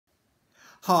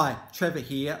Hi, Trevor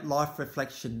here, Life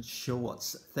Reflection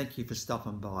Shorts. Thank you for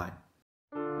stopping by.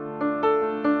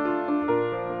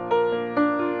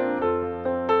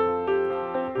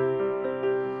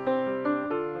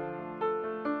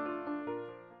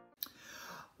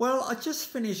 Well, I just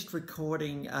finished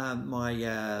recording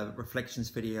my reflections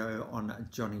video on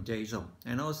Johnny Diesel,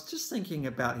 and I was just thinking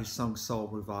about his song Soul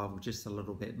Revival just a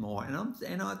little bit more.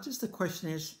 Just the question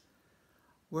is,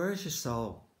 where is your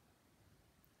soul?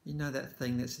 You know, that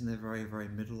thing that's in the very, very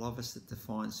middle of us that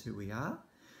defines who we are?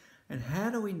 And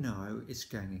how do we know it's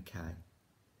going okay?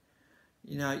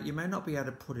 You know, you may not be able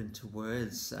to put into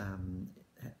words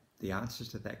the answers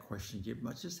to that question. You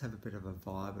might just have a bit of a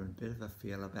vibe and a bit of a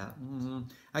feel about,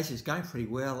 actually it's going pretty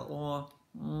well,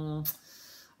 or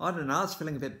I don't know, it's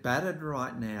feeling a bit battered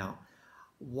right now.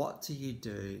 What do you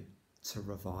do to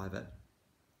revive it?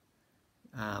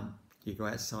 Do you go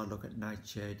outside, look at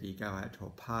nature? Do you go out to a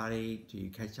party? Do you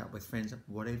catch up with friends?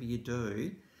 Whatever you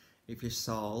do, if your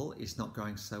soul is not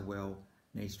going so well,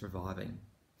 needs reviving.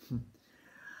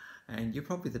 And you're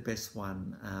probably the best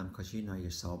one because you know your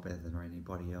soul better than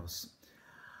anybody else.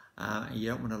 And you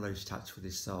don't want to lose touch with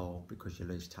your soul because you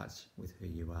lose touch with who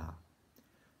you are.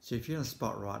 So if you're in a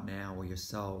spot right now where your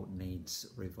soul needs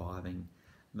reviving,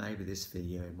 maybe this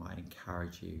video might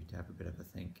encourage you to have a bit of a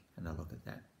think and a look at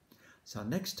that. So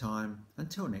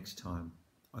until next time,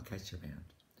 I'll catch you around.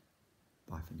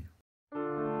 Bye for now.